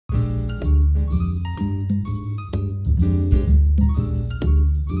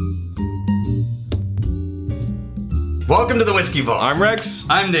Welcome to the Whiskey Vault. I'm Rex.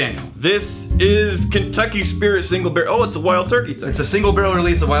 I'm Daniel. This is Kentucky Spirit Single Barrel. Oh, it's a Wild Turkey thing. It's a single barrel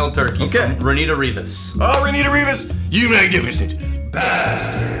release of Wild Turkey. Okay. From Renita Reavis. Oh, Renita Reavis, you magnificent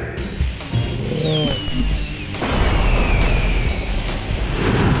bastard.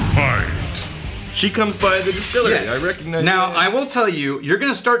 Fight. She comes by the distillery. Yes. I recognize Now, that. I will tell you, you're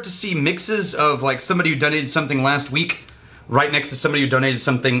going to start to see mixes of like somebody who donated something last week right next to somebody who donated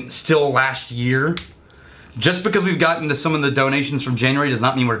something still last year. Just because we've gotten to some of the donations from January does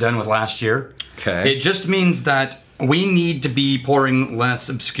not mean we're done with last year. Okay. It just means that we need to be pouring less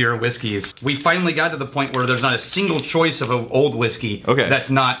obscure whiskeys. We finally got to the point where there's not a single choice of an old whiskey that's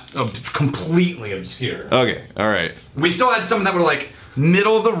not completely obscure. Okay, all right. We still had some that were like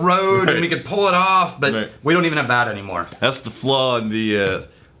middle of the road and we could pull it off, but we don't even have that anymore. That's the flaw in the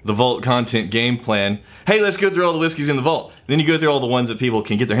vault content game plan. Hey, let's go through all the whiskeys in the vault. Then you go through all the ones that people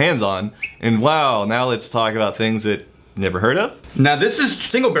can get their hands on, and wow, now let's talk about things that never heard of. Now this is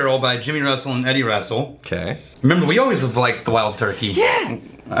Single Barrel by Jimmy Russell and Eddie Russell. Okay. Remember, we always have liked the Wild Turkey. Yeah.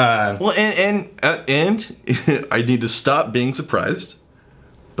 Well, and I need to stop being surprised,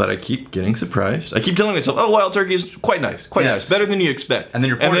 but I keep getting surprised. I keep telling myself, "Oh, Wild Turkey is quite nice, nice, better than you expect." And then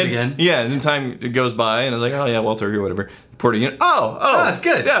you're pouring it again. Yeah, and then time goes by, and I was like, "Oh yeah, Wild Turkey, whatever." Poured it again. Oh, that's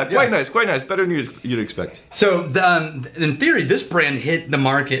good. Yeah, quite nice, better than you'd expect. So, in theory, this brand hit the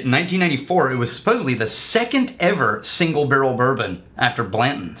market in 1994. It was supposedly the second ever single barrel bourbon after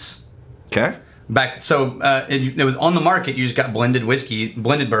Blanton's. Okay. It was on the market. You just got blended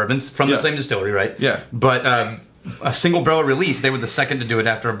bourbons from the same distillery, right? Yeah. But a single barrel release, they were the second to do it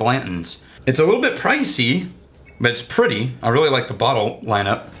after Blanton's. It's a little bit pricey, but it's pretty. I really like the bottle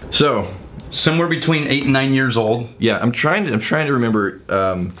lineup. So, somewhere between 8 and 9 years old. Yeah, I'm trying to remember.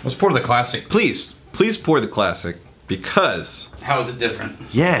 Let's pour the classic. Please pour the classic, because how is it different?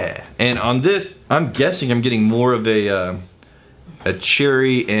 Yeah, and on this, I'm guessing I'm getting more of a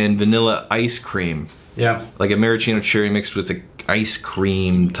cherry and vanilla ice cream. Yeah, like a maraschino cherry mixed with a ice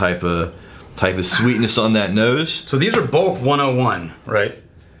cream type of sweetness on that nose. So these are both 101, right?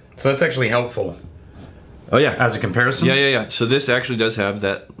 So that's actually helpful. Oh yeah, as a comparison. Yeah. So this actually does have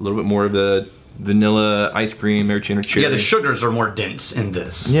that little bit more of the vanilla ice cream, maraschino cherry. Yeah, the sugars are more dense in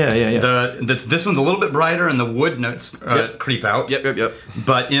this. Yeah. This one's a little bit brighter, and the wood notes creep out. Yep.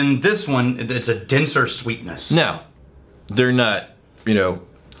 But in this one, it's a denser sweetness. Now, they're not,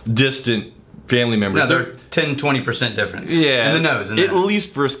 distant family members. No, they're 10-20% difference. Yeah, in the nose. At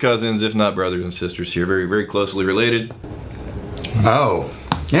least first cousins, if not brothers and sisters here. Very, very closely related. Oh.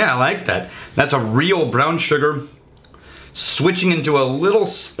 Yeah, I like that. That's a real brown sugar, switching into a little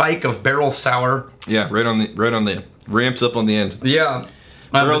spike of barrel sour. Yeah, right on the ramps up on the end. Yeah,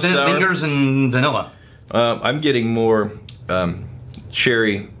 but then it lingers in vanilla. I'm getting more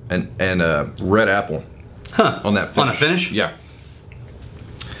cherry and red apple. On that finish. On a finish? Yeah.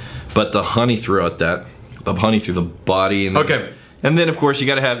 But the honey throughout the honey through the body. And And then, of course, you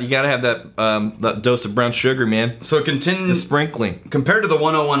gotta have that dose of brown sugar, man. So it continues the sprinkling. Compared to the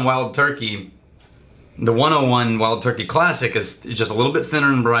 101 Wild Turkey, the 101 Wild Turkey Classic is just a little bit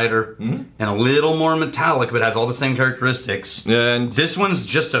thinner and brighter, and a little more metallic, but has all the same characteristics. And this one's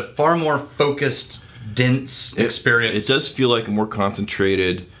just a far more focused, dense experience. It does feel like a more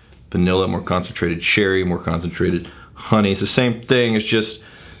concentrated vanilla, more concentrated cherry, more concentrated honey. It's the same thing. It's just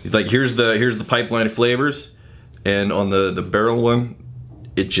like here's the pipeline of flavors. And on the barrel one,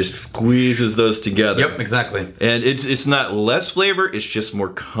 it just squeezes those together. Yep, exactly. And it's not less flavor, it's just more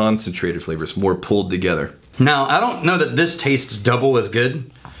concentrated flavor. It's more pulled together. Now, I don't know that this tastes double as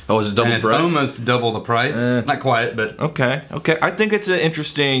good. Oh, is it double the price? It's almost double the price. Not quite, but... Okay. I think it's an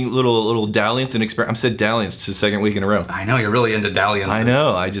interesting little dalliance and experiment. I said dalliance, it's the second week in a row. I know, you're really into dalliances. I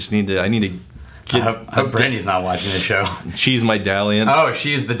know, I need to I hope Brandy's not watching this show. She's my dalliance. Oh,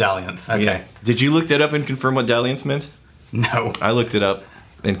 she's the dalliance. Okay. Yeah. Did you look that up and confirm what dalliance meant? No. I looked it up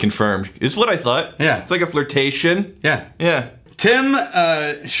and confirmed. It's what I thought. Yeah. It's like a flirtation. Yeah. Yeah. Tim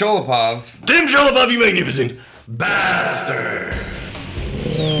Shjulepov. Tim Shjulepov, you magnificent bastard.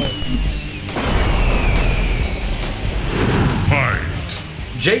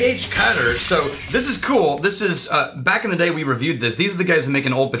 J.H. Cutter. So this is cool. This is back in the day we reviewed this. These are the guys who make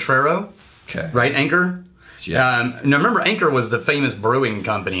an Old Potrero. Okay. Right, Anchor? Yeah. Now remember, Anchor was the famous brewing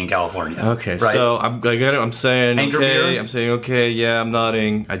company in California. Okay, right? so I'm saying Anchor okay, beer? I'm saying okay, yeah, I'm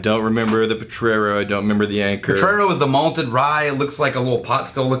nodding. I don't remember the Potrero, I don't remember the Anchor. Potrero was the malted rye. It looks like a little pot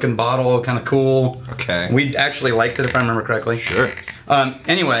still looking bottle, kind of cool. Okay. We actually liked it, if I remember correctly. Sure.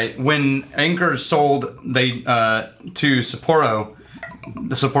 Anyway, when Anchor sold to Sapporo,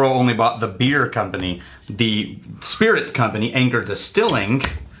 the Sapporo only bought the beer company. The spirit company, Anchor Distilling,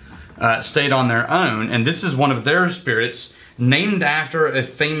 stayed on their own. And this is one of their spirits named after a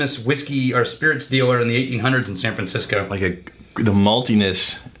famous whiskey or spirits dealer in the 1800s in San Francisco. Like the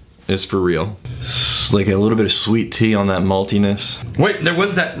maltiness is for real. It's like a little bit of sweet tea on that maltiness. Wait, there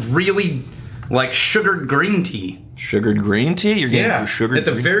was that really like sugared green tea. Sugared green tea? You're getting sugared at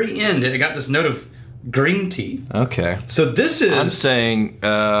the very end, it got this note of green tea. Okay. So this is... I'm saying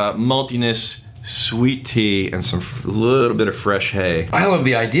maltiness, sweet tea, and some little bit of fresh hay. I love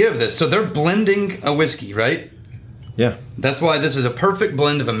the idea of this. So they're blending a whiskey, right? Yeah. That's why this is a perfect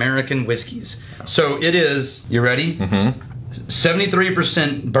blend of American whiskeys. So it is, you ready? Mm-hmm.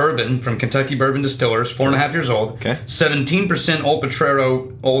 73% bourbon from Kentucky Bourbon Distillers, 4.5 years old. Okay. 17% Old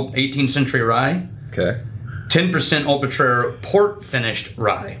Potrero, old 18th century rye. Okay. 10% Old Potrero port finished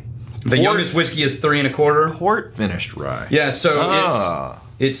rye. The youngest whiskey is 3 1/4. Port finished rye. Yeah, so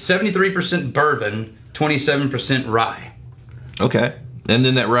it's 73% bourbon, 27% rye. Okay. And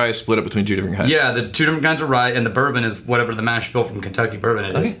then that rye is split up between two different kinds. Yeah, the two different kinds of rye, and the bourbon is whatever the mash bill from Kentucky Bourbon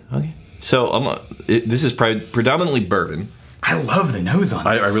it is. Okay. So this is predominantly bourbon. I love the nose on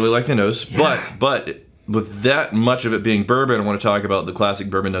this. I really like the nose, yeah. but with that much of it being bourbon, I want to talk about the classic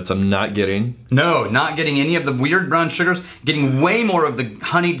bourbon notes I'm not getting. No, not getting any of the weird brown sugars. Getting way more of the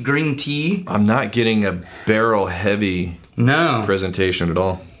honeyed green tea. I'm not getting a barrel heavy presentation at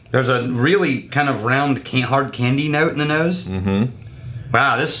all. There's a really kind of round, hard candy note in the nose. Mm-hmm.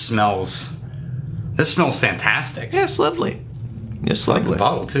 Wow, this smells fantastic. Yeah, it's lovely. It's I like lovely. the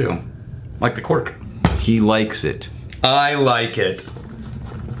bottle too. Like the cork. He likes it. I like it.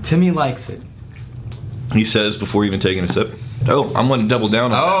 Timmy likes it. He says before even taking a sip. Oh, I'm going to double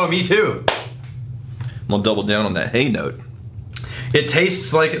down on me too. I'm going to double down on that hay note. It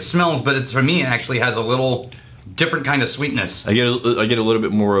tastes like it smells, but for me, it actually has a little different kind of sweetness. I get a little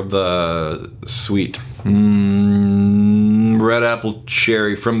bit more of the sweet red apple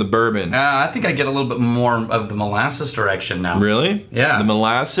cherry from the bourbon. I think I get a little bit more of the molasses direction now. Really? Yeah. The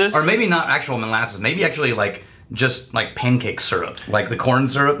molasses? Or maybe not actual molasses. Maybe actually like just like pancake syrup, like the corn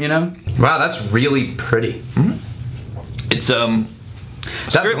syrup, you know? Wow, that's really pretty. Mm-hmm. It's that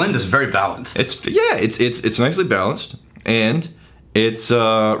blend is very balanced. It's nicely balanced, and it's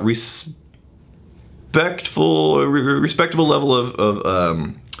respectable level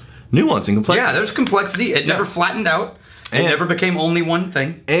of nuance and complexity. Yeah, there's complexity. It never flattened out. It never became only one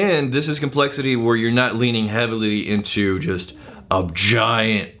thing. And this is complexity where you're not leaning heavily into just a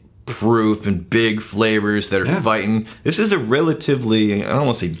giant proof and big flavors that are fighting. This is a relatively, I don't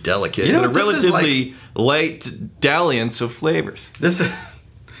want to say delicate, but a relatively light dalliance of flavors. This is,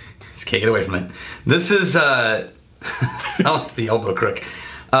 just can't get away from it. This is, I like the elbow crook.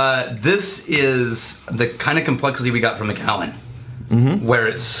 This is the kind of complexity we got from Macallan. Mm-hmm. Where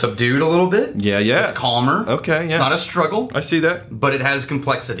it's subdued a little bit. Yeah. It's calmer. Okay, It's not a struggle. I see that. But it has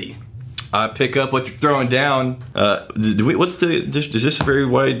complexity. I pick up what you're throwing down. Does this very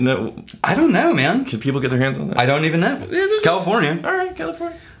wide note? I don't know, man. Can people get their hands on that? I don't even know. It's California. All right,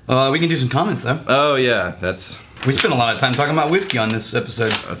 California. We can do some comments, though. Oh, yeah, We spent a lot of time talking about whiskey on this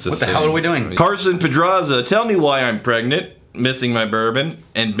episode. What the hell are we doing? Carson Pedraza, tell me why I'm pregnant, missing my bourbon,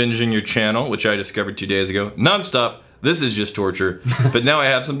 and binging your channel, which I discovered 2 days ago. Non-stop. This is just torture. But now I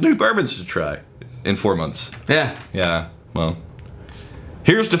have some new bourbons to try in 4 months. Yeah. Yeah, well,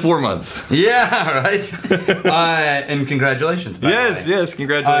 here's to 4 months. Yeah, right. And congratulations, by the way. Yes,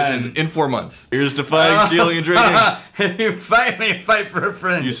 congratulations. In 4 months. Here's to fighting, stealing, and drinking. You finally fight for a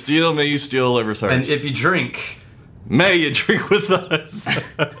friend. You steal, may you steal ever so. And if you drink, may you drink with us.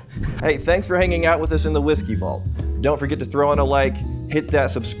 Hey, thanks for hanging out with us in the Whiskey Vault. Don't forget to throw in a like, hit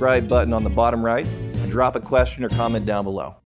that subscribe button on the bottom right, and drop a question or comment down below.